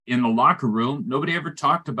In the locker room, nobody ever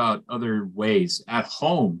talked about other ways. At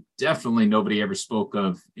home, definitely nobody ever spoke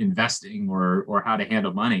of investing or how to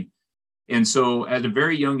handle money. And so at a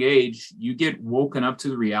very young age, you get woken up to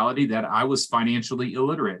the reality that I was financially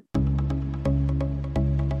illiterate.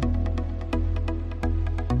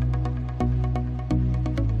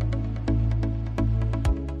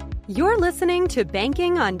 You're listening to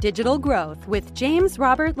Banking on Digital Growth with James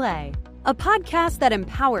Robert Lay, a podcast that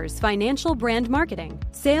empowers financial brand marketing,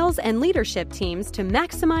 sales, and leadership teams to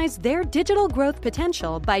maximize their digital growth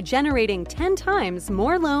potential by generating 10 times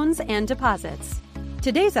more loans and deposits.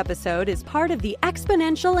 Today's episode is part of the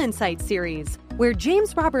Exponential Insight series, where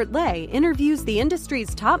James Robert Lay interviews the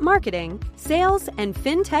industry's top marketing, sales, and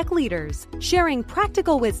fintech leaders, sharing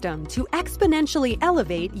practical wisdom to exponentially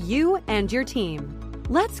elevate you and your team.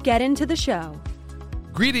 Let's get into the show.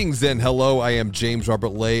 Greetings and hello, I am James Robert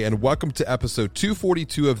Lay, and welcome to episode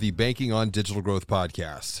 242 of the Banking on Digital Growth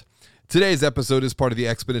podcast. Today's episode is part of the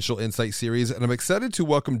Exponential Insight series, and I'm excited to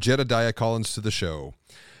welcome Jedediah Collins to the show.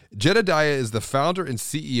 Jedediah is the founder and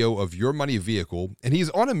CEO of Your Money Vehicle, and he's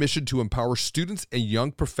on a mission to empower students and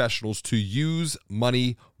young professionals to use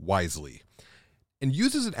money wisely, and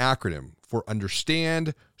uses an acronym for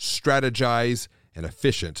understand, strategize, and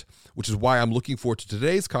efficient, which is why I'm looking forward to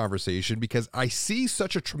today's conversation, because I see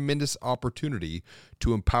such a tremendous opportunity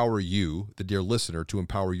to empower you, the dear listener, to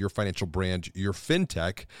empower your financial brand, your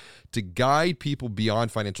fintech, to guide people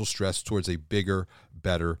beyond financial stress towards a bigger,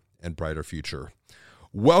 better, and brighter future.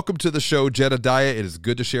 Welcome to the show, Jedediah. It is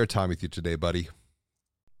good to share time with you today, buddy.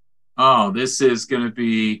 Oh, this is going to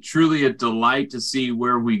be truly a delight to see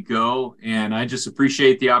where we go. And I just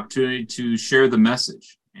appreciate the opportunity to share the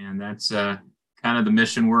message. And that's kind of the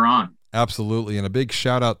mission we're on. Absolutely. And a big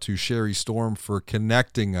shout out to Sherry Storm for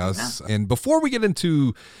connecting us. Yeah. And before we get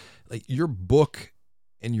into your book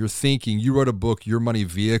and your thinking, you wrote a book, Your Money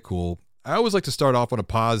Vehicle. I always like to start off on a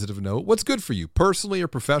positive note. What's good for you personally or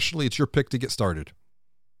professionally? It's your pick to get started.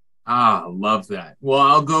 Love that. Well,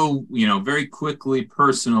 I'll go, very quickly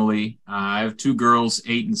personally. I have two girls,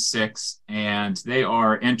 8 and 6, and they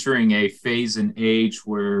are entering a phase in age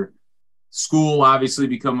where school obviously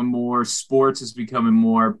becoming more, sports is becoming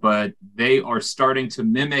more, but they are starting to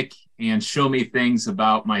mimic and show me things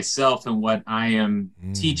about myself and what I am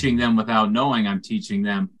teaching them without knowing I'm teaching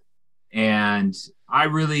them. And I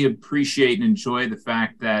really appreciate and enjoy the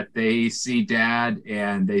fact that they see dad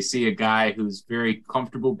and they see a guy who's very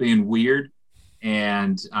comfortable being weird,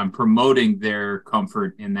 and I'm promoting their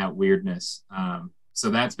comfort in that weirdness. So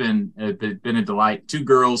that's been a delight. Two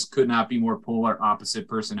girls could not be more polar opposite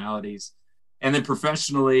personalities. And then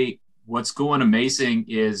professionally, what's going amazing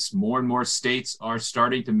is more and more states are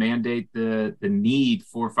starting to mandate the need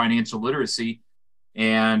for financial literacy.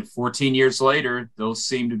 And 14 years later, those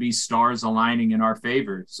seem to be stars aligning in our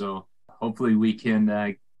favor. So hopefully we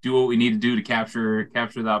can do what we need to do to capture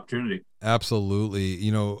the opportunity.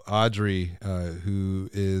 Absolutely. Audrey, who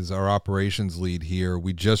is our operations lead here,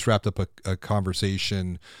 we just wrapped up a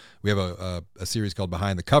conversation. We have a series called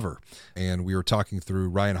Behind the Cover, and we were talking through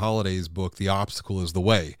Ryan Holiday's book, The Obstacle is the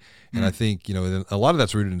Way. And I think, a lot of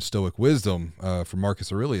that's rooted in Stoic wisdom from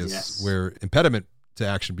Marcus Aurelius, yes, where impediment to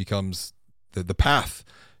action becomes the path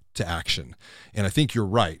to action. And I think you're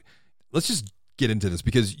right. Let's just get into this,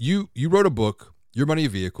 because you wrote a book, Your Money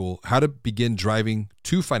Vehicle, How to Begin Driving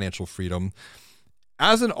to Financial Freedom.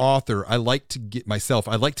 As an author, I like to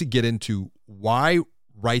get into why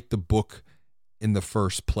write the book in the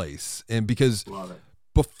first place. And because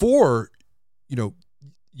before,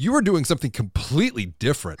 you were doing something completely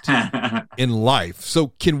different in life. So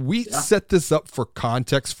can we set this up for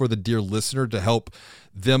context for the dear listener to help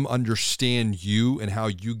them understand you and how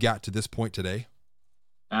you got to this point today?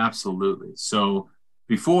 Absolutely. So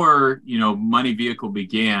before, Money Vehicle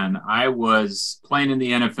began, I was playing in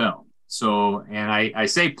the NFL. So, and I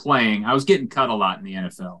say playing, I was getting cut a lot in the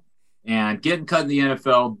NFL. And getting cut in the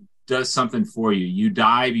NFL does something for you. You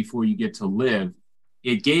die before you get to live.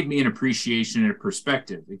 It gave me an appreciation and a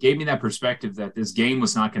perspective. It gave me that perspective that this game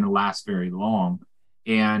was not going to last very long,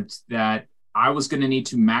 and that I was going to need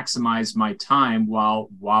to maximize my time while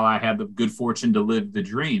I had the good fortune to live the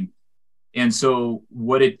dream. And so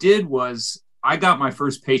what it did was I got my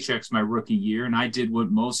first paychecks my rookie year, and I did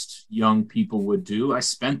what most young people would do. I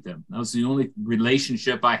spent them. That was the only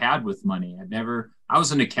relationship I had with money. I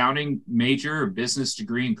was an accounting major, a business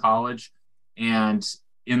degree in college, and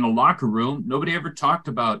in the locker room, nobody ever talked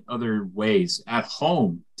about other ways. At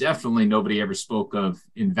home, definitely nobody ever spoke of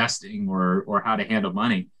investing or how to handle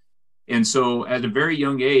money. And so at a very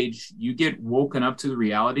young age, you get woken up to the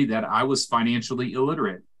reality that I was financially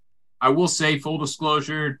illiterate. I will say, full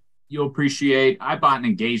disclosure, you'll appreciate, I bought an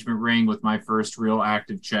engagement ring with my first real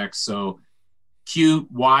active check. So cute,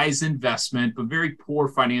 wise investment, but very poor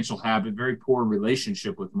financial habit, very poor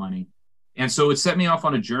relationship with money. And so it set me off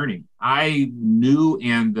on a journey. I knew,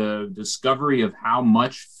 and the discovery of how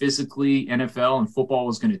much physically NFL and football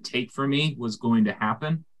was going to take from me was going to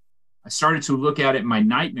happen. I started to look at it. My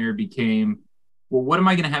nightmare became, well, what am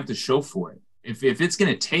I going to have to show for it? If it's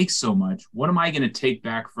going to take so much, what am I going to take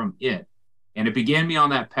back from it? And it began me on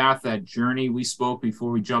that path, that journey. We spoke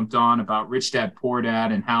before we jumped on about Rich Dad, Poor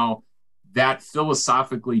Dad, and how that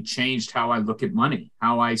philosophically changed how I look at money,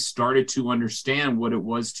 how I started to understand what it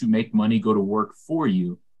was to make money go to work for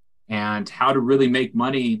you, and how to really make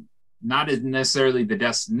money, not as necessarily the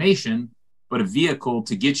destination, but a vehicle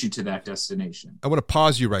to get you to that destination. I want to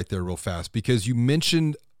pause you right there real fast, because you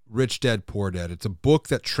mentioned Rich Dad, Poor Dad. It's a book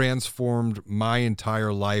that transformed my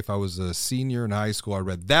entire life. I was a senior in high school. I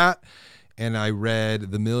read that, and I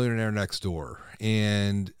read The Millionaire Next Door.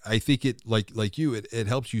 And I think it, like you, it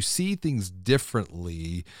helps you see things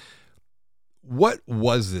differently. What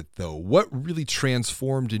was it, though? What really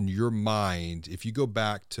transformed in your mind, if you go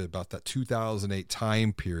back to about that 2008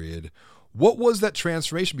 time period? What was that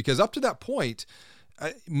transformation? Because up to that point,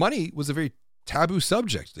 money was a very taboo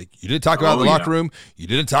subject. Like, you didn't talk about it in the locker room. You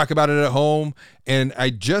didn't talk about it at home. And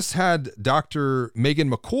I just had Dr.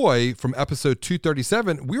 Megan McCoy from episode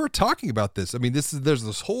 237. We were talking about this. I mean, there's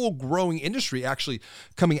this whole growing industry actually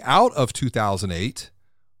coming out of 2008,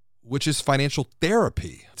 which is financial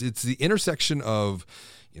therapy. It's the intersection of,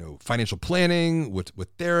 financial planning with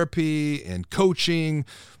therapy and coaching.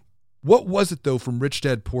 What was it, though, from Rich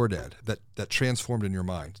Dad, Poor Dad that transformed in your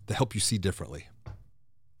mind to help you see differently?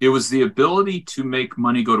 It was the ability to make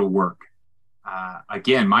money go to work.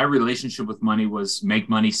 Again, my relationship with money was make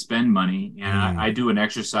money, spend money. And I do an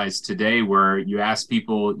exercise today where you ask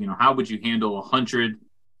people, how would you handle $100,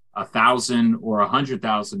 $1,000, or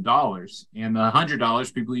 $100,000? And the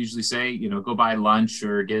 $100, people usually say, go buy lunch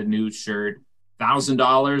or get a new shirt.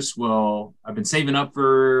 $1,000, well, I've been saving up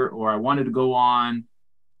for, or I wanted to go on.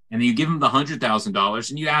 And then you give them the $100,000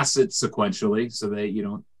 and you ask it sequentially so that you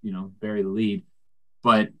don't, bury the lead.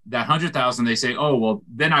 But that 100,000, they say, oh, well,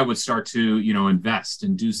 then I would start to, invest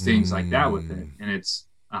and do things like that with it. And it's,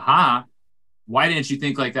 why didn't you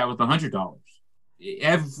think like that with $100?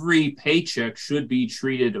 Every paycheck should be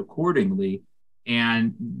treated accordingly.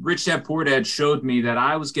 And Rich Dad, Poor Dad showed me that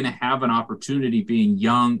I was going to have an opportunity being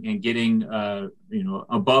young and getting,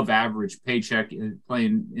 above average paycheck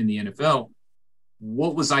playing in the NFL.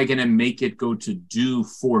 What was I going to make it go to do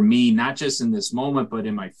for me, not just in this moment, but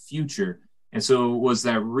in my future? And so it was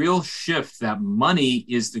that real shift that money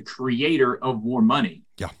is the creator of more money.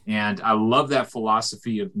 Yeah. And I love that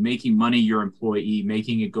philosophy of making money your employee,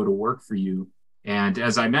 making it go to work for you. And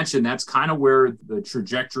as I mentioned, that's kind of where the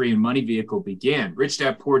trajectory and money vehicle began. Rich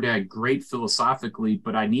Dad, Poor Dad, great philosophically,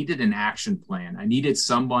 but I needed an action plan. I needed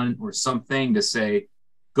someone or something to say,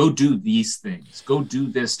 go do these things, go do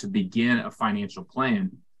this to begin a financial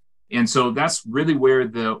plan. And so that's really where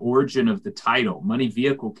the origin of the title, Money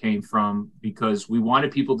Vehicle, came from, because we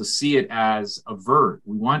wanted people to see it as a verb.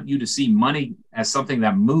 We want you to see money as something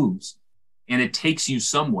that moves and it takes you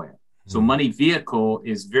somewhere. So Money Vehicle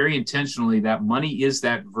is very intentionally that money is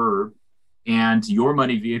that verb, and your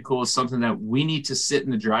money vehicle is something that we need to sit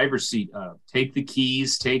in the driver's seat of, take the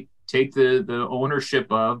keys, take the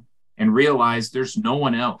ownership of, and realize there's no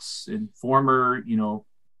one else. In former,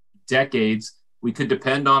 decades, we could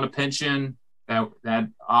depend on a pension, that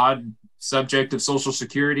odd subject of Social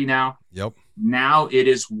Security now. Yep. Now it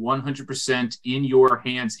is 100% in your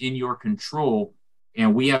hands, in your control.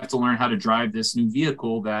 And we have to learn how to drive this new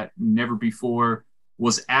vehicle that never before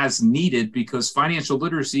was as needed, because financial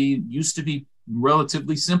literacy used to be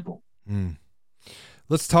relatively simple.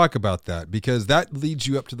 Let's talk about that, because that leads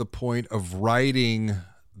you up to the point of writing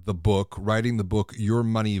the book, Your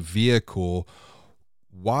Money Vehicle.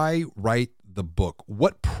 Why write the book?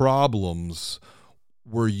 What problems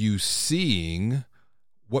were you seeing?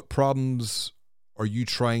 What problems are you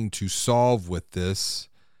trying to solve with this?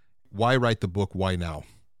 Why write the book? Why now?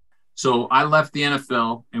 So I left the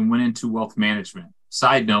NFL and went into wealth management.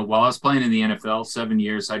 Side note, while I was playing in the NFL 7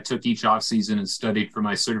 years, I took each offseason and studied for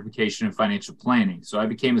my certification in financial planning. So I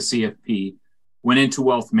became a CFP, went into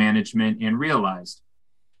wealth management, and realized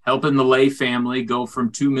helping the Lay family go from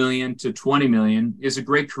 2 million to 20 million is a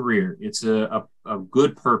great career. It's a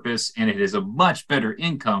good purpose, and it is a much better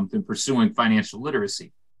income than pursuing financial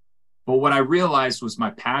literacy. But what I realized was my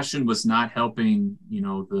passion was not helping,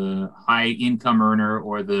 the high income earner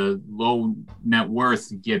or the low net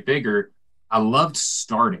worth get bigger. I loved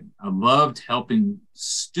starting. I loved helping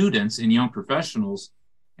students and young professionals.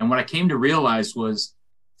 And what I came to realize was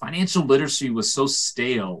financial literacy was so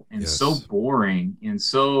stale and so boring and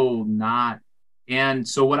so not. And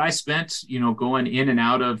so what I spent, going in and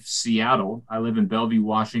out of Seattle, I live in Bellevue,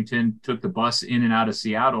 Washington, took the bus in and out of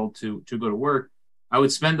Seattle to go to work. I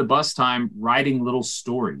would spend the bus time writing little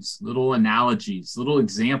stories, little analogies, little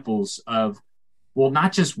examples of, well,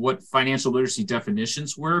 not just what financial literacy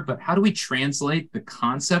definitions were, but how do we translate the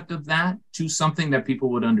concept of that to something that people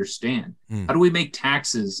would understand? How do we make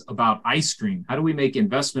taxes about ice cream? How do we make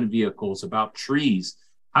investment vehicles about trees?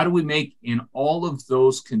 How do we make, and all of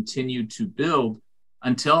those continue to build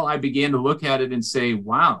until I began to look at it and say,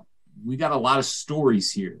 wow, we got a lot of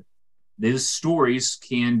stories here. Those stories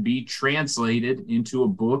can be translated into a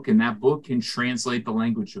book, and that book can translate the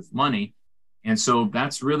language of money. And so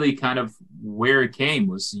that's really kind of where it came,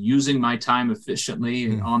 was using my time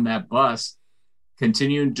efficiently on that bus,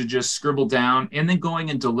 continuing to just scribble down and then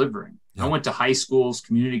going and delivering. I went to high schools,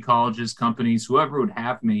 community colleges, companies, whoever would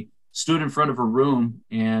have me, stood in front of a room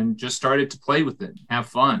and just started to play with it, have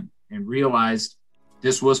fun, and realized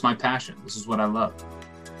this was my passion. This is what I love.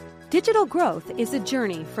 Digital growth is a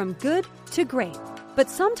journey from good to great, but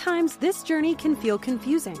sometimes this journey can feel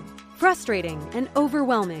confusing, frustrating, and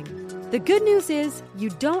overwhelming. The good news is you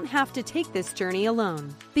don't have to take this journey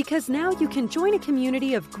alone, because now you can join a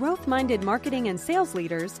community of growth-minded marketing and sales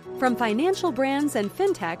leaders from financial brands and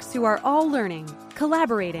fintechs who are all learning,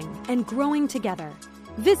 collaborating, and growing together.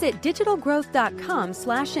 Visit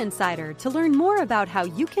digitalgrowth.com/insider to learn more about how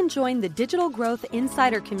you can join the Digital Growth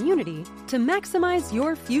Insider community to maximize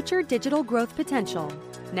your future digital growth potential.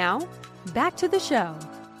 Now, back to the show.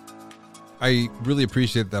 I really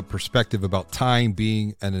appreciate that perspective about time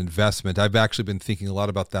being an investment. I've actually been thinking a lot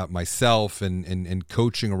about that myself and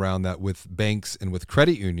coaching around that with banks and with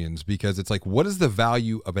credit unions, because it's like, what is the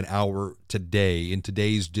value of an hour today in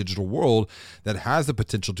today's digital world that has the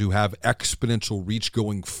potential to have exponential reach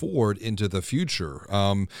going forward into the future?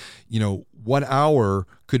 1 hour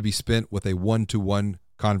could be spent with a one-to-one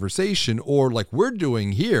conversation, or like we're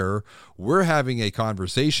doing here, we're having a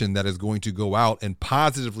conversation that is going to go out and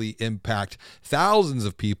positively impact thousands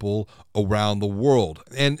of people around the world.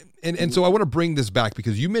 And so I want to bring this back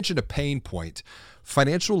because you mentioned a pain point,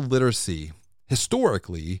 financial literacy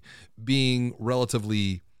historically being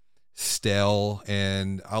relatively stale.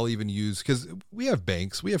 And I'll even use, because we have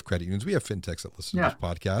banks, we have credit unions, we have fintechs that listen to this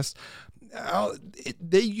podcast.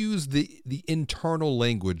 They use the internal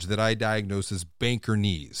language that I diagnose as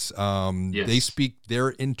bankernese. They speak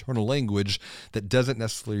their internal language that doesn't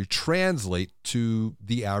necessarily translate to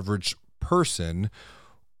the average person.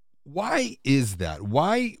 Why is that?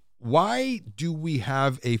 Why do we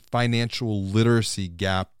have a financial literacy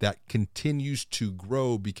gap that continues to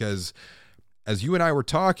grow? Because as you and I were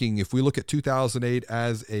talking, if we look at 2008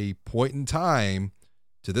 as a point in time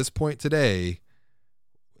to this point today,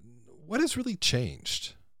 what has really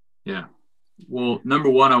changed? Yeah. Well, number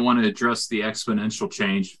one, I want to address the exponential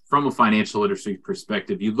change from a financial literacy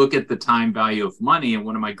perspective. You look at the time value of money, and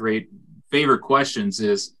one of my great favorite questions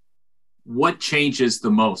is, what changes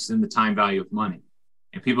the most in the time value of money?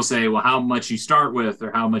 And people say, well, how much you start with,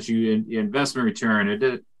 or how much you investment return, or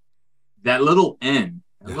that little N,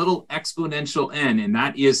 a little exponential N, and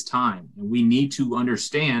that is time. And we need to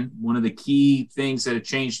understand, one of the key things that have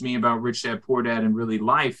changed me about Rich Dad Poor Dad and really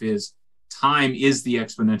life is time is the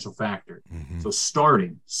exponential factor. So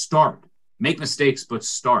start, make mistakes, but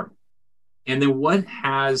start. And then what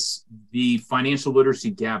has the financial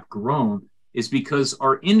literacy gap grown is because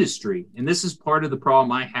our industry, and this is part of the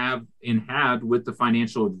problem I have and had with the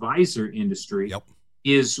financial advisor industry,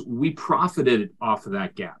 is we profited off of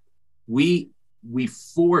that gap. We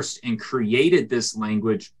forced and created this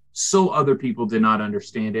language so other people did not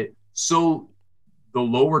understand it. So the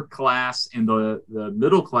lower class and the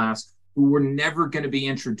middle class, who were never going to be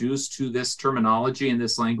introduced to this terminology and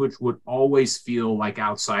this language, would always feel like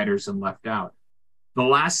outsiders and left out. The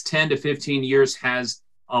last 10 to 15 years has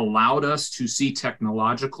allowed us to see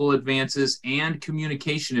technological advances and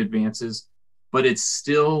communication advances, but it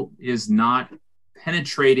still is not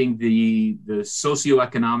penetrating the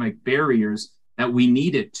socioeconomic barriers that we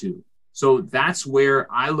need it to. So that's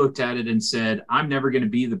where I looked at it and said, I'm never going to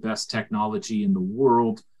be the best technology in the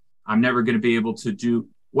world. I'm never going to be able to do,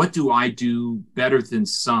 what do I do better than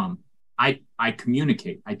some? I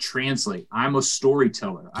communicate, I translate, I'm a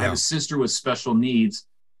storyteller. I have a sister with special needs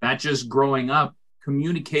that just growing up,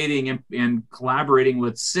 communicating and collaborating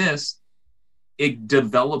with sis, it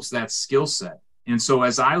develops that skill set. And so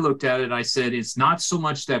as I looked at it, I said, it's not so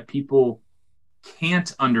much that people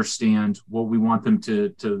can't understand what we want them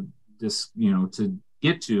to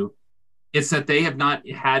get to. It's that they have not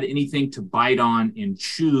had anything to bite on and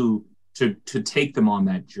chew to take them on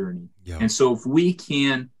that journey. Yeah. And so if we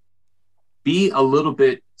can be a little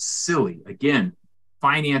bit silly, again,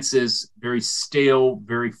 finances, very stale,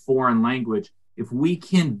 very foreign language. If we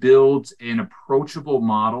can build an approachable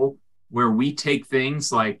model where we take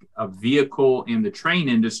things like a vehicle in the train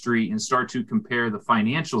industry and start to compare the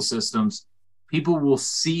financial systems, people will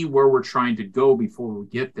see where we're trying to go before we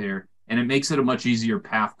get there. And it makes it a much easier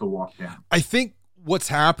path to walk down. I think what's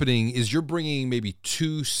happening is you're bringing maybe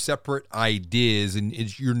two separate ideas, and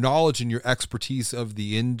it's your knowledge and your expertise of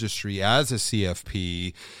the industry as a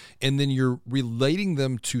CFP, and then you're relating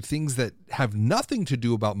them to things that have nothing to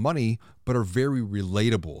do about money but are very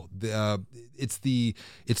relatable. It's the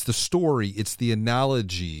story, it's the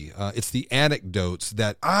analogy, it's the anecdotes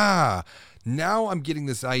that now I'm getting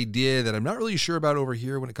this idea that I'm not really sure about over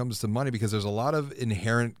here when it comes to money, because there's a lot of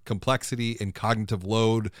inherent complexity and cognitive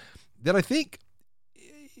load that I think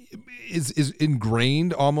is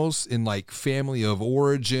ingrained almost in like family of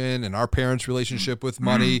origin and our parents' relationship with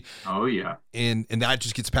money. Oh yeah. And that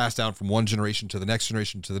just gets passed down from one generation to the next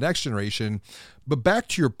generation to the next generation. But back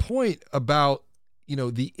to your point about,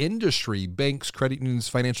 the industry, banks, credit unions,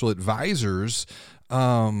 financial advisors,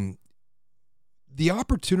 the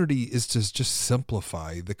opportunity is to just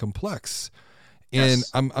simplify the complex. And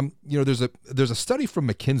yes. There's a study from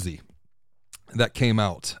McKinsey that came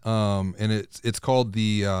out, and it's called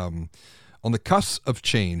the On the Cusp of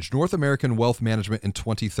Change, North American Wealth Management in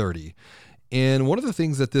 2030. And one of the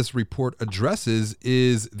things that this report addresses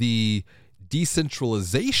is the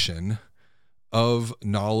decentralization of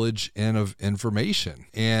knowledge and of information.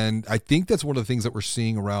 And I think that's one of the things that we're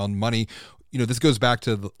seeing around money. This goes back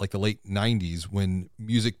to the late 90s when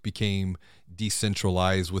music became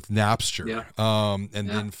decentralized with Napster,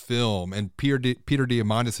 then film. And Peter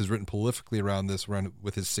Diamandis has written prolifically around this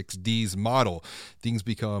with his 6Ds model. Things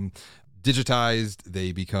become digitized,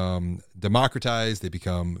 they become democratized, they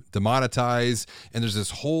become demonetized, and there's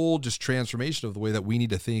this whole just transformation of the way that we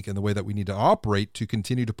need to think and the way that we need to operate to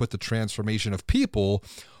continue to put the transformation of people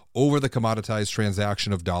over the commoditized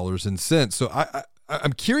transaction of dollars and cents. So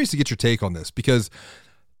I'm curious to get your take on this, because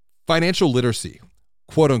financial literacy,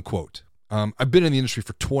 quote unquote, I've been in the industry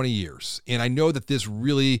for 20 years, and I know that this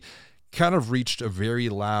really kind of reached a very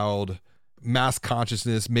loud mass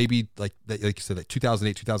consciousness, maybe like you said, that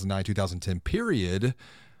 2008, 2009, 2010 period.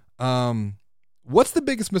 What's the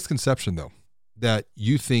biggest misconception, though, that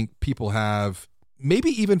you think people have, maybe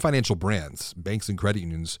even financial brands, banks and credit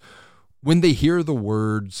unions, when they hear the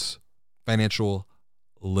words financial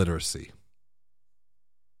literacy?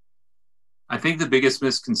 I think the biggest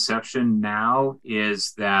misconception now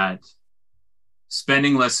is that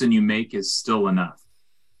spending less than you make is still enough.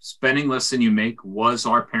 Spending less than you make was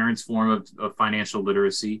our parents' form of financial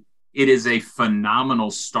literacy. It is a phenomenal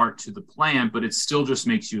start to the plan, but it still just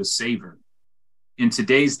makes you a saver. In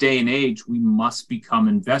today's day and age, we must become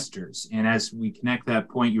investors. And as we connect that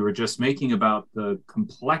point you were just making about the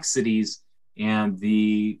complexities and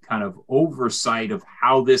the kind of oversight of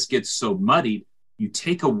how this gets so muddied, you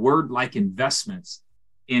take a word like investments,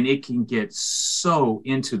 and it can get so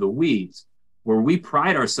into the weeds, where we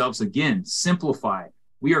pride ourselves, again, simplify.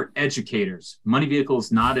 We are educators. Money Vehicle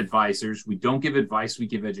is not advisors. We don't give advice, we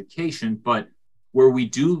give education. But where we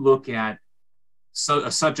do look at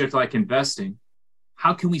a subject like investing,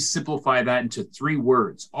 how can we simplify that into 3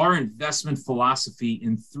 words? Our investment philosophy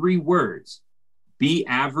in 3 words: be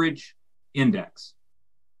average, index.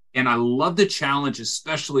 And I love the challenge,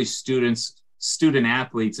 especially student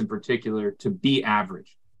athletes in particular, to be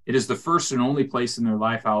average. It is the first and only place in their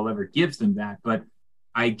life I'll ever give them that. But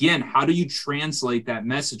again, how do you translate that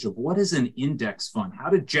message of what is an index fund? How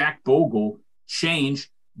did Jack Bogle change,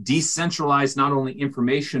 decentralize not only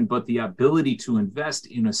information, but the ability to invest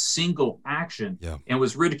in a single action, and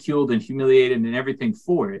was ridiculed and humiliated and everything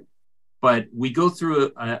for it? But we go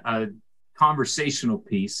through a conversational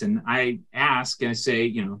piece, and I ask, I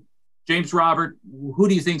say, James Robert, who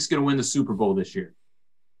do you think is going to win the Super Bowl this year?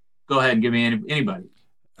 Go ahead and give me anybody.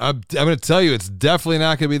 I'm going to tell you, it's definitely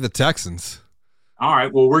not going to be the Texans. All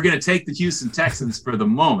right, well, we're going to take the Houston Texans for the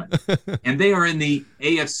moment, and they are in the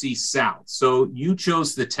AFC South. So you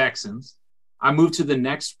chose the Texans. I move to the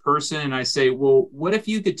next person, and I say, well, what if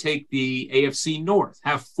you could take the AFC North,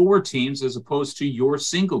 have 4 teams as opposed to your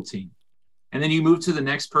single team? And then you move to the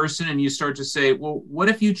next person, and you start to say, well, what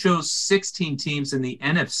if you chose 16 teams in the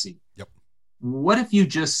NFC? Yep. What if you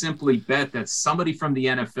just simply bet that somebody from the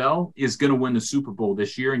NFL is going to win the Super Bowl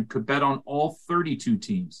this year and could bet on all 32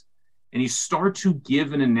 teams? And you start to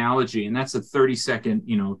give an analogy, and that's a 30-second,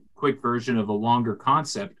 quick version of a longer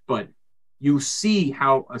concept. But you see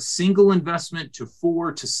how a single investment to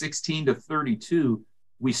 4 to 16 to 32,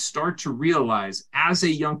 we start to realize as a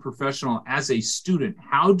young professional, as a student,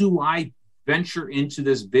 how do I venture into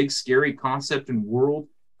this big, scary concept and world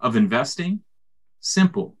of investing?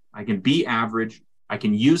 Simple. I can be average. I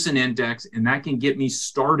can use an index, and that can get me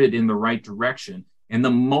started in the right direction. And the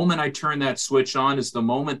moment I turn that switch on is the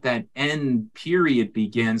moment that end period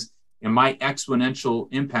begins, and my exponential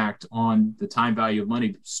impact on the time value of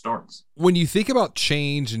money starts. When you think about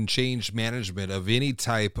change and change management of any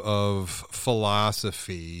type of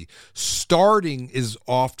philosophy, starting is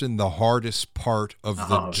often the hardest part of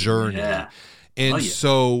the journey. Yeah. And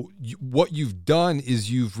so what you've done is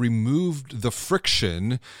you've removed the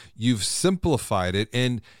friction, you've simplified it,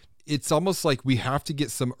 and it's almost like we have to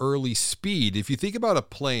get some early speed. If you think about a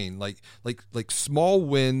plane, like small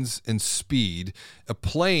wins and speed, a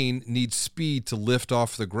plane needs speed to lift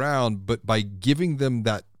off the ground, but by giving them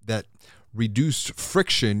that reduced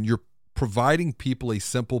friction, you're providing people a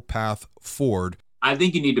simple path forward. I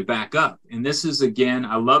think you need to back up. And this is, again,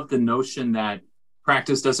 I love the notion that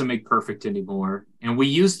practice doesn't make perfect anymore. And we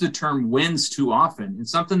use the term wins too often. And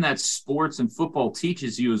something that sports and football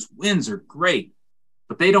teaches you is wins are great,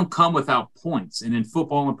 but they don't come without points. And in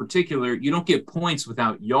football in particular, you don't get points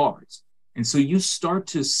without yards. And so you start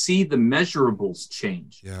to see the measurables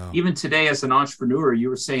change. Yeah. Even today as an entrepreneur, you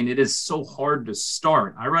were saying it is so hard to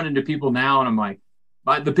start. I run into people now and I'm like,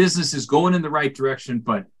 the business is going in the right direction,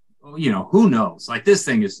 but who knows? Like this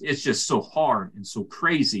thing it's just so hard and so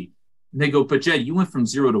crazy. And they go, but Jed, you went from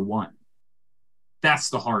 0 to 1. That's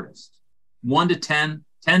the hardest. 1 to 10,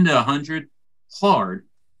 10 to 100, hard.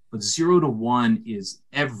 But 0 to 1 is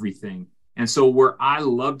everything. And so where I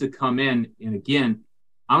love to come in, and again,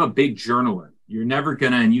 I'm a big journaler. You're never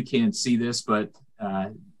going to, and you can't see this, but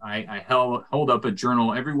I hold up a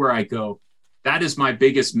journal everywhere I go. That is my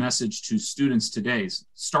biggest message to students today is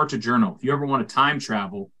start to journal. If you ever want to time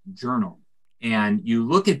travel, journal. And you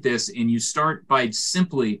look at this and you start by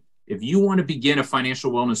simply, if you want to begin a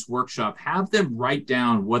financial wellness workshop, have them write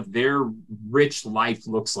down what their rich life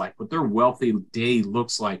looks like, what their wealthy day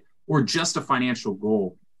looks like, or just a financial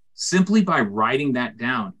goal. Simply by writing that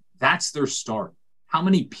down, that's their start. How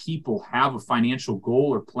many people have a financial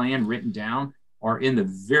goal or plan written down are in the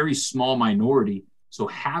very small minority. So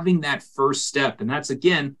having that first step, and that's,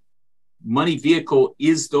 again, Money Vehicle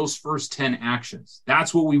is those first 10 actions.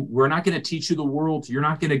 That's what we're not going to teach you the world. You're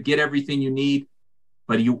not going to get everything you need.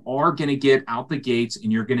 But you are going to get out the gates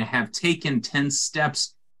and you're going to have taken 10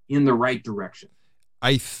 steps in the right direction.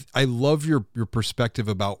 I love your perspective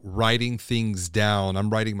about writing things down. I'm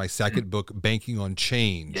writing my second book, Banking on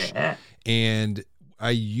Change. Yeah. And I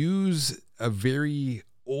use a very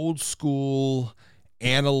old school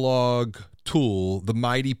analog tool, the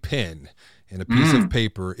mighty pen, and a piece of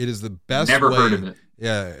paper. It is the best Never way. heard of it.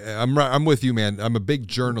 Yeah, I'm with you, man. I'm a big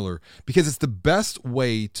journaler because it's the best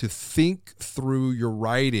way to think through your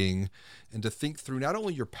writing and to think through not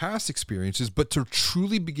only your past experiences, but to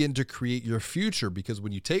truly begin to create your future. Because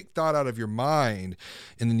when you take thought out of your mind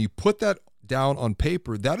and then you put that down on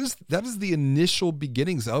paper, that is the initial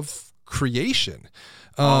beginnings of creation.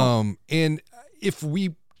 And if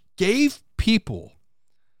we gave people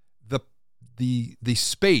the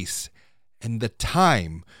space and the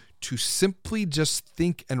time to simply just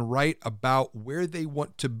think and write about where they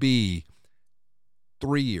want to be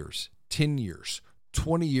 3 years, 10 years,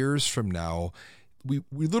 20 years from now, we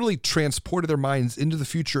literally transported their minds into the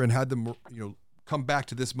future and had them, come back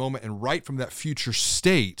to this moment and write from that future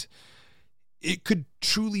state. It could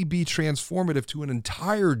truly be transformative to an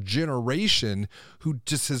entire generation who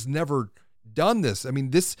just has never done this. I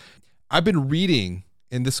mean, I've been reading,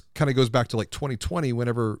 and this kind of goes back to like 2020,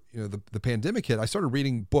 whenever the pandemic hit. I started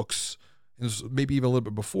reading books, and this was maybe even a little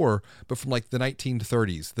bit before, but from like the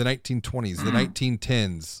 1930s, the 1920s, the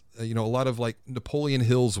 1910s. A lot of like Napoleon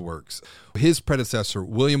Hill's works, his predecessor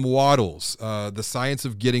William Waddell's The Science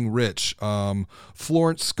of Getting Rich,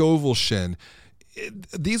 Florence Scovel.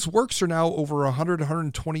 These works are now over 100,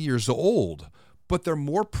 120 years old. But they're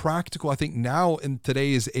more practical, I think, now in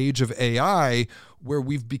today's age of AI, where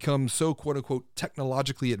we've become so, quote unquote,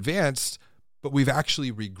 technologically advanced, but we've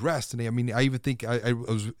actually regressed. And I mean, I even think I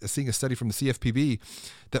was seeing a study from the CFPB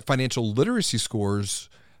that financial literacy scores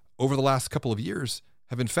over the last couple of years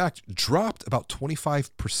have in fact dropped about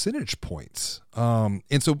 25 percentage points. And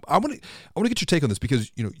so I want to get your take on this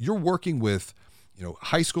because, you're working with,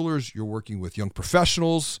 high schoolers, you're working with young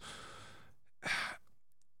professionals.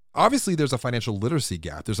 Obviously, there's a financial literacy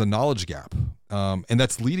gap. There's a knowledge gap, and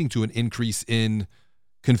that's leading to an increase in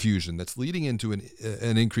confusion. That's leading into an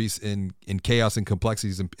increase in chaos and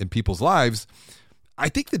complexities in people's lives. I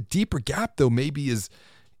think the deeper gap, though, maybe is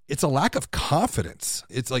it's a lack of confidence.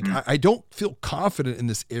 It's like, I don't feel confident in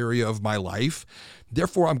this area of my life.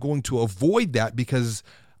 Therefore, I'm going to avoid that because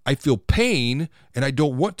I feel pain, and I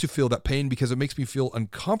don't want to feel that pain because it makes me feel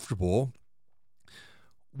uncomfortable.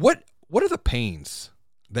 What are the pains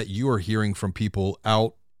that you are hearing from people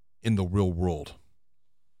out in the real world?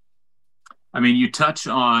 I mean, you touch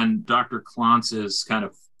on Dr. Klantz's kind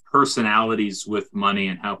of personalities with money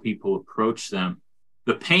and how people approach them.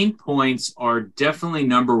 The pain points are definitely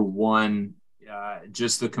number one,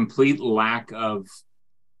 just the complete lack of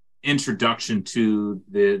introduction to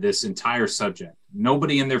this entire subject.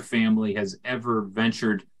 Nobody in their family has ever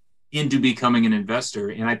ventured into becoming an investor.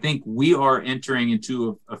 And I think we are entering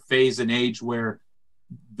into a phase and age where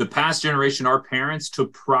the past generation, our parents,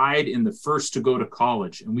 took pride in the first to go to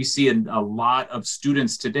college. And we see a lot of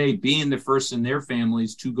students today being the first in their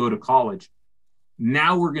families to go to college.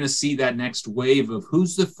 Now we're going to see that next wave of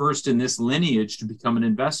who's the first in this lineage to become an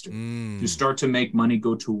investor, to start to make money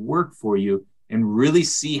go to work for you, and really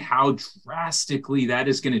see how drastically that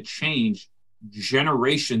is going to change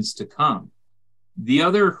generations to come. The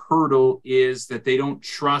other hurdle is that they don't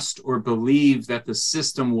trust or believe that the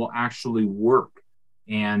system will actually work.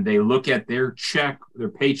 And they look at their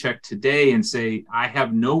paycheck today and say, I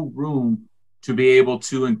have no room to be able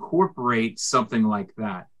to incorporate something like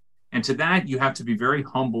that. And to that, you have to be very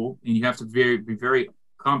humble, and you have to be very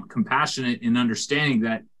compassionate in understanding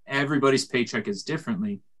that everybody's paycheck is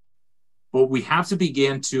differently. But we have to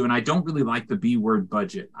begin to, and I don't really like the B word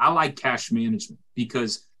budget. I like cash management,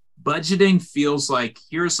 because budgeting feels like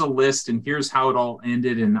here's a list and here's how it all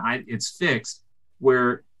ended and it's fixed,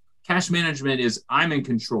 where cash management is I'm in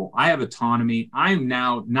control. I have autonomy. I'm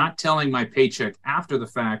now not telling my paycheck after the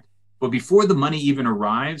fact, but before the money even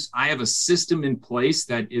arrives, I have a system in place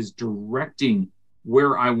that is directing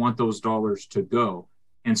where I want those dollars to go.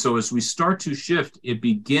 And so as we start to shift, it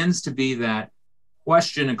begins to be that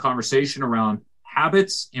question and conversation around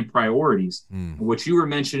habits and priorities. What you were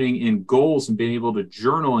mentioning in goals and being able to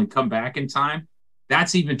journal and come back in time,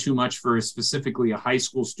 that's even too much for specifically a high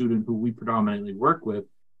school student who we predominantly work with.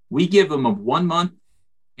 We give them a 1 month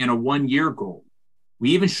and a 1 year goal. We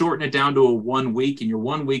even shorten it down to a 1 week, and your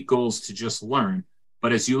 1 week goal is to just learn.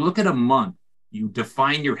 But as you look at a month, you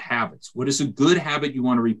define your habits. What is a good habit you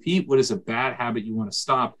want to repeat? What is a bad habit you want to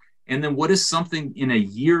stop? And then what is something in a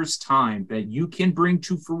year's time that you can bring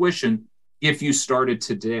to fruition if you started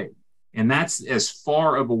today? And that's as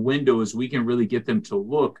far of a window as we can really get them to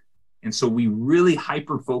look. And so we really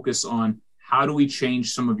hyper focus on how do we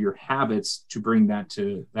change some of your habits to bring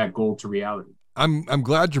that goal to reality. I'm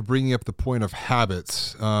glad you're bringing up the point of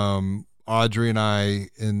habits. Audrey and I,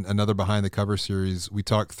 in another Behind the Cover series, we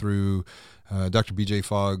talked through Dr. BJ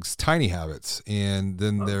Fogg's Tiny Habits, and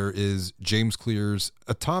then there is James Clear's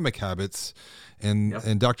Atomic Habits,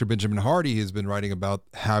 and Dr. Benjamin Hardy has been writing about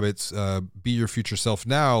habits. Be Your Future Self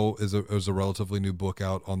Now is a relatively new book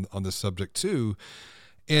out on this subject too.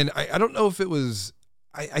 And I don't know if it was,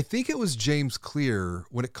 I think it was James Clear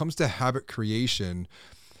when it comes to habit creation,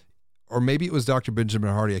 or maybe it was Dr.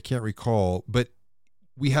 Benjamin Hardy, I can't recall, but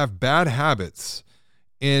we have bad habits,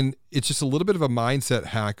 and it's just a little bit of a mindset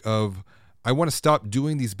hack of, I want to stop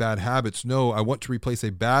doing these bad habits. No, I want to replace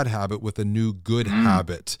a bad habit with a new good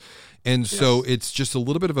habit. And so it's just a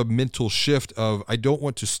little bit of a mental shift of, I don't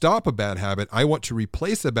want to stop a bad habit. I want to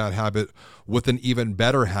replace a bad habit with an even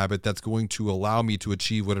better habit that's going to allow me to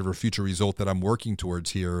achieve whatever future result that I'm working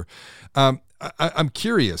towards here. I'm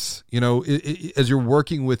curious, as you're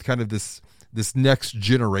working with kind of this next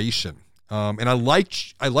generation, and I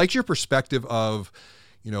liked your perspective of,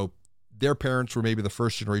 their parents were maybe the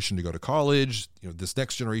first generation to go to college. This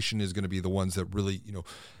next generation is going to be the ones that really,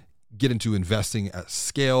 get into investing at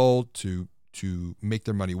scale to make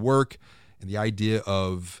their money work. And the idea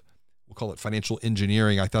of, we'll call it financial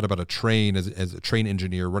engineering. I thought about a train as a train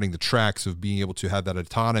engineer running the tracks, of being able to have that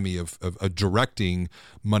autonomy of directing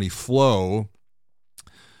money flow.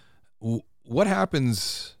 What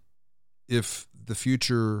happens if the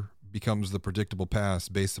future becomes the predictable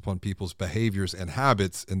past based upon people's behaviors and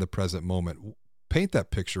habits in the present moment? Paint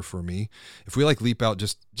that picture for me. If we leap out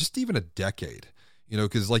just even a decade,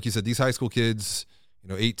 because like you said, these high school kids,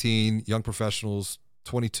 18, young professionals,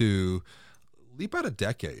 22, leap out a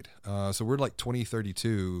decade. So we're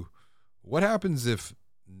 2032. What happens if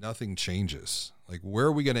nothing changes? Where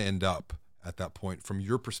are we going to end up at that point from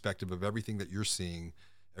your perspective of everything that you're seeing,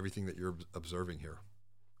 everything that you're observing here?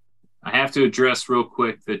 I have to address real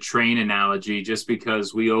quick the train analogy, just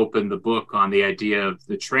because we opened the book on the idea of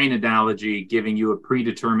the train analogy giving you a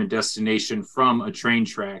predetermined destination from a train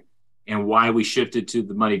track. and why we shifted to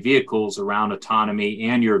the money vehicles around autonomy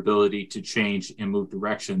and your ability to change and move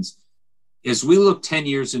directions is we look 10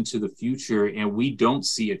 years into the future and we don't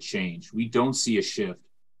see a change. We don't see a shift.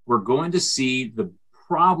 We're going to see the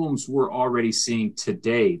problems we're already seeing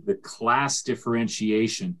today, the class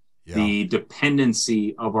differentiation, the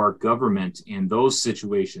dependency of our government in those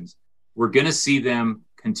situations. We're going to see them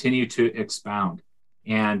continue to expound.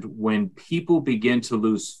 And when people begin to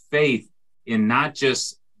lose faith in not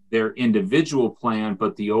just their individual plan,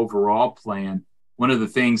 but the overall plan, one of the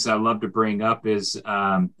things I love to bring up is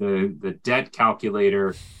the debt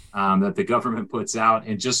calculator that the government puts out,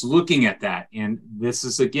 and just looking at that. And this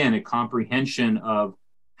is, again, a comprehension of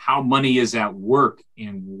how money is at work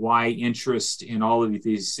and why interest in all of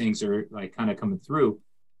these things are like kind of coming through.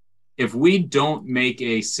 If we don't make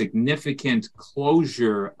a significant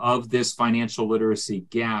closure of this financial literacy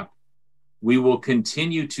gap, we will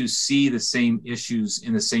continue to see the same issues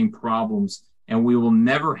and the same problems, and we will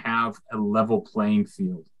never have a level playing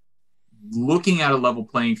field. Looking at a level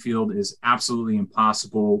playing field is absolutely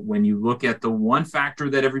impossible when you look at the one factor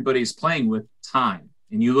that everybody is playing with, time.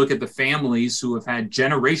 And you look at the families who have had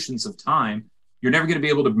generations of time, you're never going to be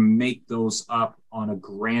able to make those up on a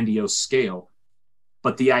grandiose scale.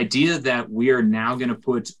 But the idea that we are now going to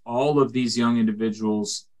put all of these young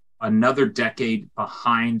individuals another decade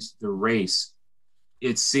behind the race,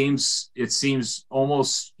 it seems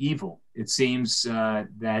almost evil. It seems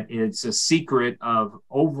that it's a secret of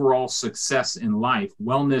overall success in life.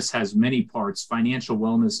 Wellness has many parts. Financial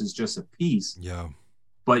wellness is just a piece. Yeah.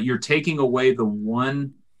 But you're taking away the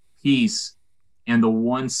one piece and the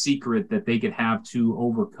one secret that they could have to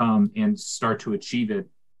overcome and start to achieve it.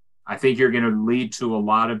 I think you're going to lead to a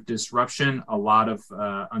lot of disruption, a lot of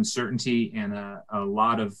uncertainty, and a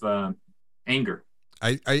lot of anger.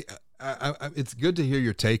 I it's good to hear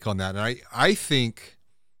your take on that. And I think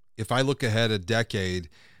if I look ahead a decade,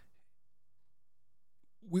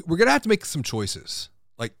 we're going to have to make some choices.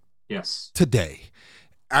 Like, yes, today,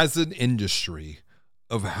 as an industry,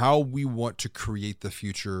 of how we want to create the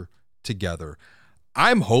future together.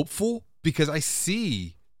 I'm hopeful because I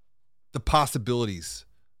see the possibilities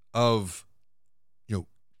of,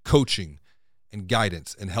 coaching and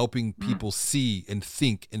guidance and helping people see and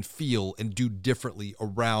think and feel and do differently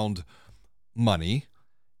around money.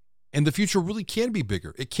 And the future really can be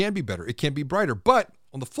bigger. It can be better. It can be brighter. But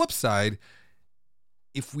on the flip side,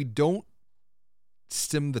 if we don't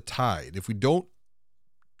stem the tide, if we don't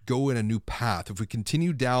go in a new path, if we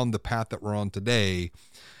continue down the path that we're on today,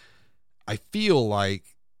 I feel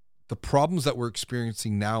like the problems that we're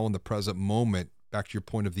experiencing now in the present moment, back to your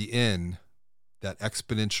point of the end, that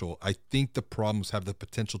exponential, I think the problems have the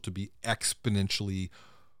potential to be exponentially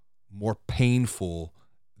more painful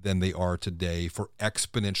than they are today for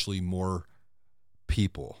exponentially more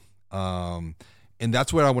people. And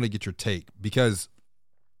that's where I want to get your take, because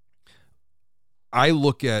I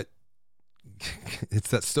look at, it's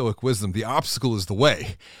that Stoic wisdom, the obstacle is the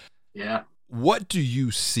way. Yeah. What do you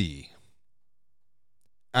see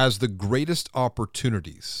as the greatest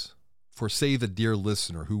opportunities for, say, the dear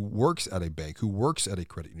listener who works at a bank, who works at a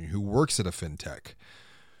credit union, who works at a fintech,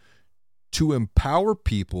 to empower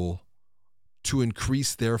people to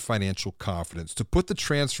increase their financial confidence, to put the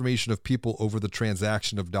transformation of people over the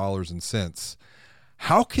transaction of dollars and cents?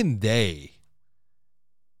 How can they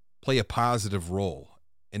play a positive role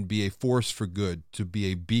and be a force for good, to be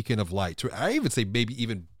a beacon of light, to, I even say, maybe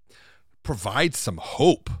even provide some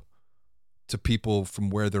hope to people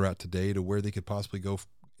from where they're at today to where they could possibly go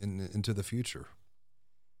into the future?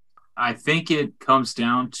 I think it comes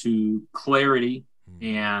down to clarity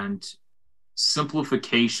and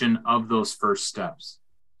simplification of those first steps.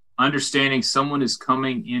 Understanding someone is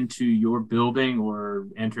coming into your building or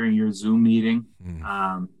entering your Zoom meeting,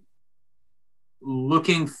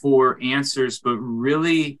 looking for answers, but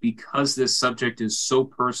really, because this subject is so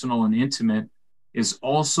personal and intimate, is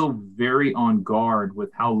also very on guard with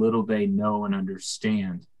how little they know and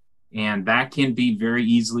understand. And that can be very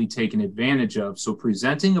easily taken advantage of. So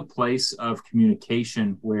presenting a place of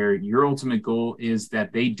communication where your ultimate goal is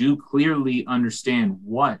that they do clearly understand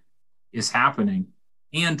what is happening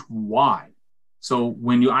and why. So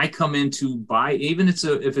when I come in to buy, even if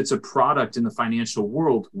it's a product in the financial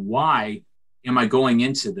world, why am I going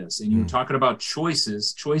into this? And you're talking about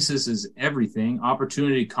choices. Choices is everything.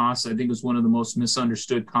 Opportunity costs, I think, is one of the most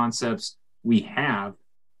misunderstood concepts we have.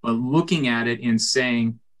 But looking at it and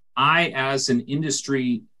saying, I, as an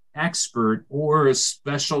industry expert or a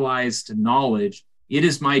specialized knowledge, it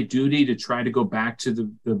is my duty to try to go back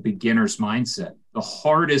to the beginner's mindset. The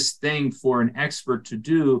hardest thing for an expert to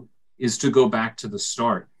do is to go back to the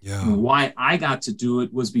start. Yeah. And why I got to do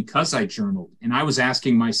it was because I journaled and I was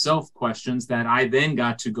asking myself questions that I then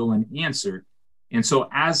got to go and answer. And so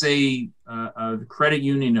as a credit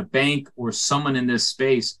union, a bank, or someone in this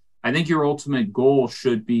space, I think your ultimate goal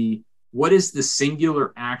should be, what is the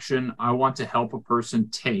singular action I want to help a person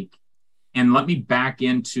take? And let me back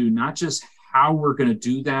into not just how we're going to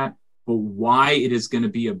do that, but why it is going to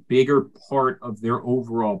be a bigger part of their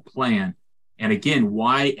overall plan. And again,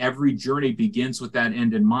 why every journey begins with that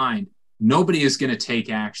end in mind. Nobody is going to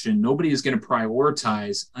take action. Nobody is going to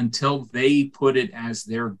prioritize until they put it as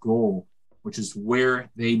their goal, which is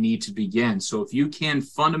where they need to begin. So if you can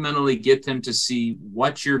fundamentally get them to see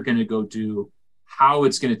what you're going to go do, how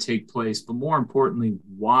it's going to take place, but more importantly,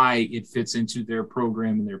 why it fits into their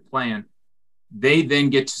program and their plan, they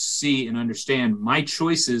then get to see and understand my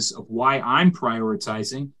choices of why I'm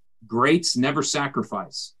prioritizing. Greats never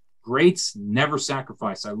sacrifice. Greats never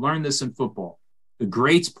sacrifice. I learned this in football. The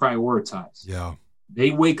greats prioritize. Yeah.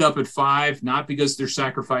 They wake up at 5, not because they're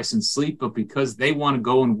sacrificing sleep, but because they want to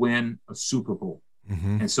go and win a Super Bowl.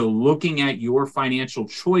 Mm-hmm. And so looking at your financial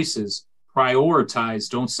choices, prioritize,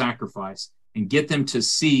 don't sacrifice, and get them to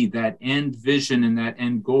see that end vision and that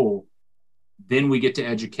end goal. Then we get to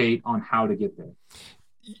educate on how to get there.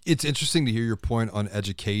 It's interesting to hear your point on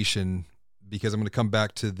education, because I'm going to come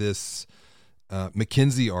back to this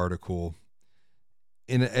McKinsey article.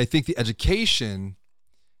 And I think the education,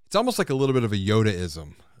 it's almost like a little bit of a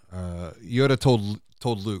Yoda-ism. Yoda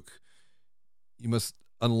told Luke, you must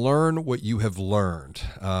unlearn what you have learned.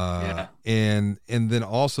 And then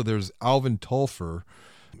also there's Alvin Toffler.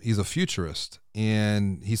 He's a futurist.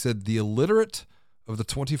 And he said, the illiterate of the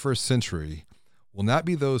 21st century will not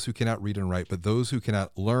be those who cannot read and write, but those who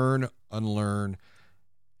cannot learn, unlearn,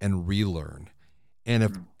 and relearn.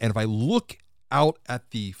 And if I look out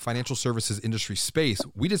at the financial services industry space,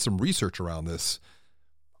 we did some research around this.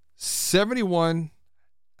 72%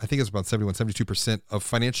 of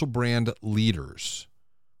financial brand leaders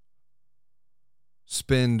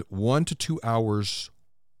spend 1 to 2 hours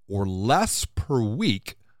or less per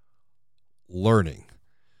week learning.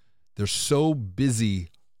 They're so busy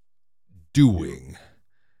doing,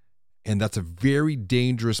 and that's a very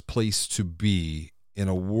dangerous place to be in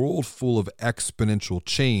a world full of exponential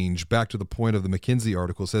change. Back to the point of the McKinsey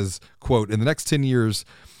article, says, quote, in the next 10 years,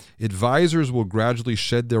 advisors will gradually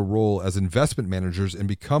shed their role as investment managers and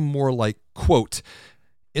become more like, quote,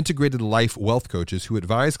 integrated life wealth coaches who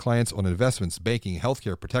advise clients on investments, banking,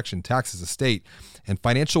 healthcare, protection, taxes, estate, and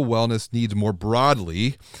financial wellness needs more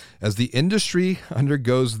broadly. As the industry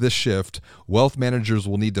undergoes this shift, wealth managers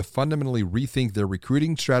will need to fundamentally rethink their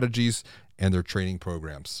recruiting strategies and their training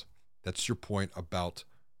programs. That's your point about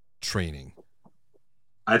training.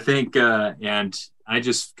 I think, and I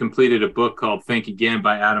just completed a book called Think Again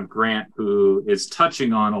by Adam Grant, who is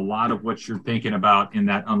touching on a lot of what you're thinking about in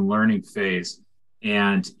that unlearning phase.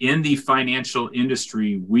 And in the financial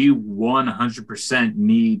industry, we 100%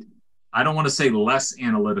 need, I don't want to say less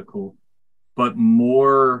analytical, but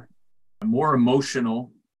more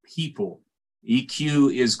emotional people.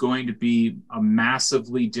 EQ is going to be a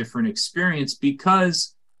massively different experience,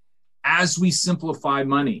 because as we simplify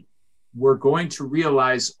money, we're going to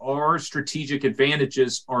realize our strategic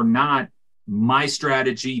advantages are not my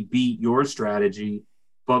strategy beat your strategy,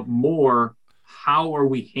 but more, how are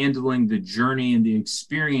we handling the journey and the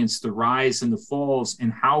experience, the rise and the falls,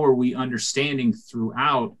 and how are we understanding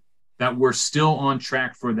throughout that we're still on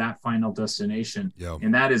track for that final destination? Yeah.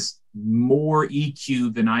 And that is more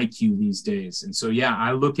EQ than IQ these days. And so, yeah,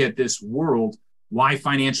 I look at this world, why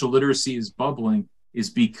financial literacy is bubbling is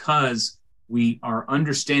because we are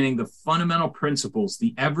understanding the fundamental principles,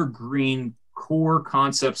 the evergreen core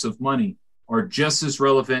concepts of money are just as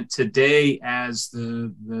relevant today as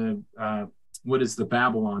the what is the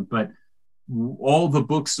Babylon, but all the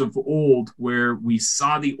books of old where we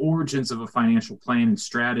saw the origins of a financial plan and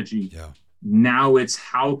strategy. Yeah. Now it's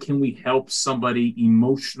how can we help somebody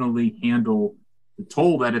emotionally handle the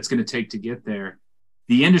toll that it's going to take to get there.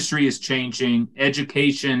 The industry is changing.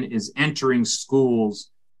 Education is entering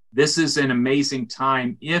schools. This is an amazing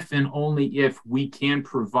time if and only if we can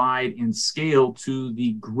provide and scale to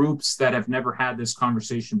the groups that have never had this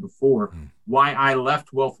conversation before. Why I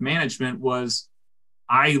left wealth management was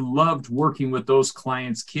I loved working with those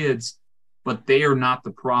clients' kids, but they are not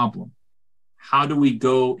the problem. How do we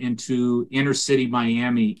go into inner city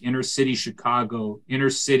Miami, inner city Chicago, inner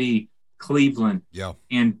city Cleveland,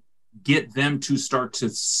 and get them to start to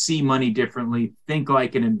see money differently, think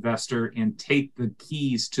like an investor, and take the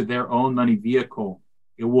keys to their own money vehicle?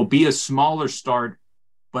 It will be a smaller start,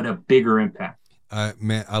 but a bigger impact.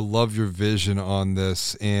 Man, I love your vision on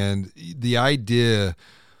this and the idea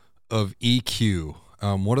of EQ.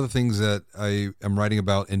 One of the things that I am writing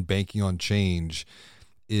about in Banking on Change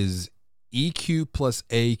is EQ plus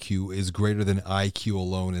AQ is greater than IQ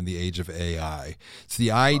alone in the age of AI. It's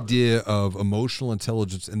the idea of emotional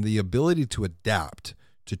intelligence and the ability to adapt,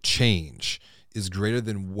 to change, is greater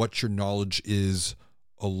than what your knowledge is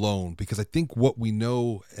alone. Because I think what we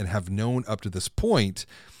know and have known up to this point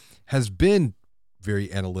has been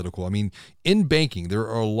very analytical. I mean, in banking, there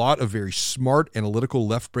are a lot of very smart, analytical,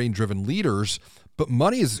 left brain driven leaders, but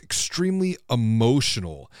money is extremely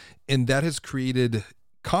emotional. And that has created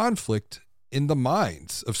conflict in the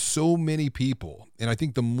minds of so many people. And I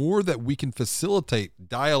think the more that we can facilitate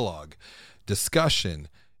dialogue, discussion,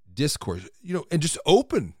 discourse, and just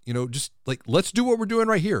open, just like, let's do what we're doing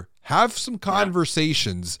right here. Have some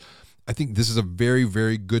conversations. I think this is a very,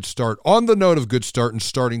 very good start. On the note of good start and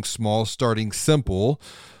starting small, starting simple,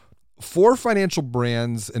 for financial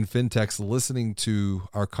brands and fintechs listening to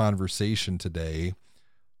our conversation today,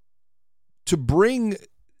 to bring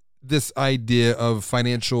this idea of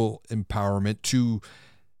financial empowerment, to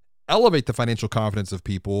elevate the financial confidence of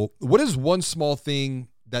people, what is one small thing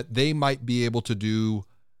that they might be able to do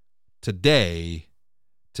today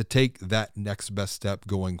to take that next best step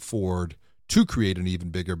going forward to create an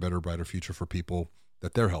even bigger, better, brighter future for people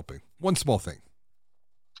that they're helping? One small thing.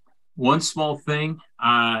 One small thing,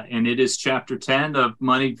 and it is chapter 10 of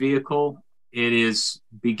Money Vehicle. It is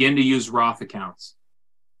begin to use Roth accounts.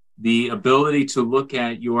 The ability to look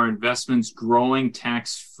at your investments growing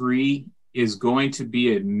tax-free is going to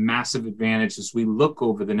be a massive advantage as we look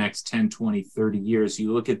over the next 10, 20, 30 years.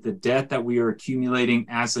 You look at the debt that we are accumulating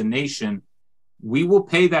as a nation, we will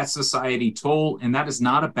pay that society toll, and that is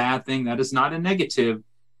not a bad thing. That is not a negative,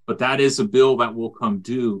 but that is a bill that will come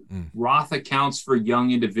due. Roth accounts for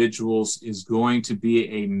young individuals is going to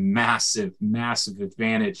be a massive, massive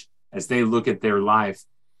advantage as they look at their life.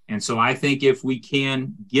 And so I think if we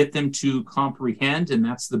can get them to comprehend, and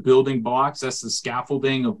that's the building blocks, that's the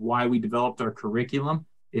scaffolding of why we developed our curriculum.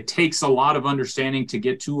 It takes a lot of understanding to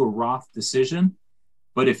get to a Roth decision.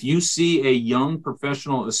 But if you see a young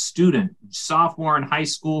professional, a student, sophomore in high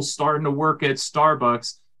school, starting to work at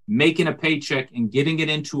Starbucks, making a paycheck and getting it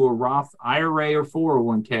into a Roth IRA or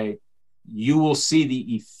 401k, you will see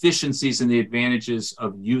the efficiencies and the advantages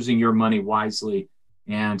of using your money wisely.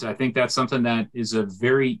 And I think that's something that is a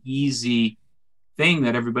very easy thing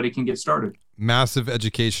that everybody can get started. Massive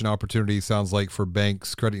education opportunity, sounds like, for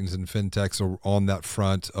banks, credit unions, and fintechs are on that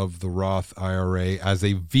front of the Roth IRA as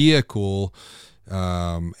a vehicle.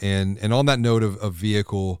 And on that note of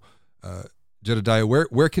vehicle, Jedediah,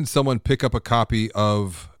 where can someone pick up a copy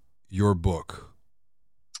of your book?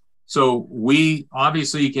 So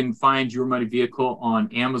you can find Your Money Vehicle on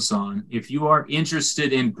Amazon. If you are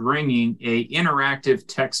interested in bringing a interactive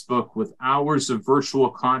textbook with hours of virtual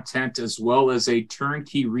content, as well as a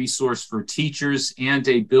turnkey resource for teachers and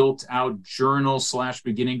a built-out journal /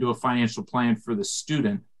 beginning to a financial plan for the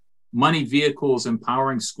student, Money Vehicle is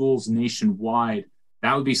empowering schools nationwide.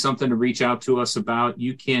 That would be something to reach out to us about.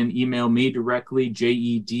 You can email me directly,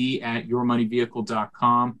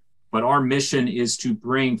 jed@yourmoneyvehicle.com. But our mission is to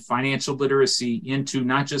bring financial literacy into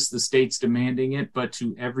not just the states demanding it, but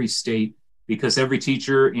to every state, because every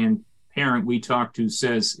teacher and parent we talk to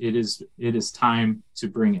says it is time to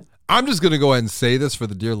bring it. I'm just going to go ahead and say this for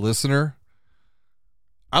the dear listener.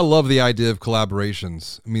 I love the idea of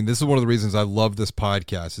collaborations. I mean, this is one of the reasons I love this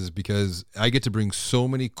podcast, is because I get to bring so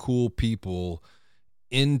many cool people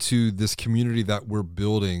into this community that we're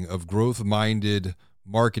building of growth-minded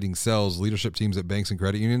marketing, sales, leadership teams at banks and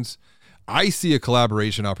credit unions. I see a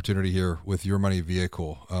collaboration opportunity here with Your Money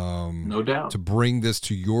Vehicle. No doubt. To bring this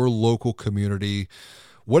to your local community.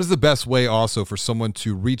 What is the best way also for someone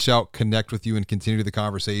to reach out, connect with you, and continue the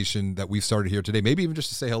conversation that we've started here today? Maybe even just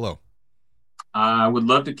to say hello. I would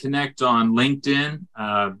love to connect on LinkedIn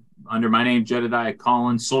under my name, Jedediah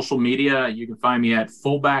Collins. Social media, you can find me at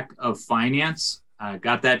Fullback of Finance.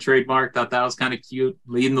 Got that trademark. Thought that was kind of cute,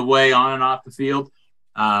 leading the way on and off the field.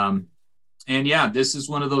 And yeah, this is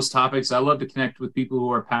one of those topics. I love to connect with people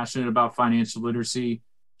who are passionate about financial literacy.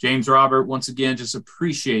 James Robert, once again, just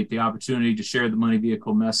appreciate the opportunity to share the Money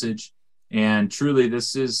Vehicle message. And truly,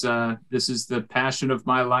 this is the passion of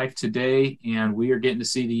my life today, and we are getting to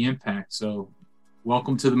see the impact. So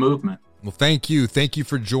welcome to the movement. Well, thank you. Thank you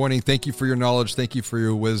for joining. Thank you for your knowledge. Thank you for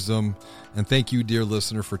your wisdom. And thank you, dear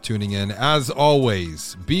listener, for tuning in. As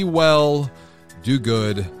always, be well, do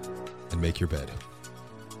good, and make your bed.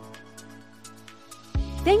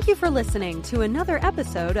 Thank you for listening to another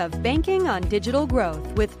episode of Banking on Digital Growth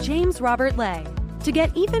with James Robert Lay. To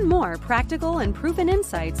get even more practical and proven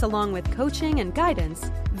insights along with coaching and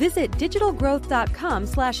guidance, visit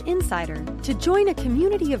digitalgrowth.com/insider to join a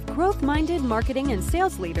community of growth-minded marketing and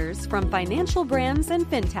sales leaders from financial brands and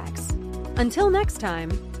fintechs. Until next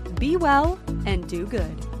time, be well and do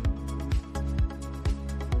good.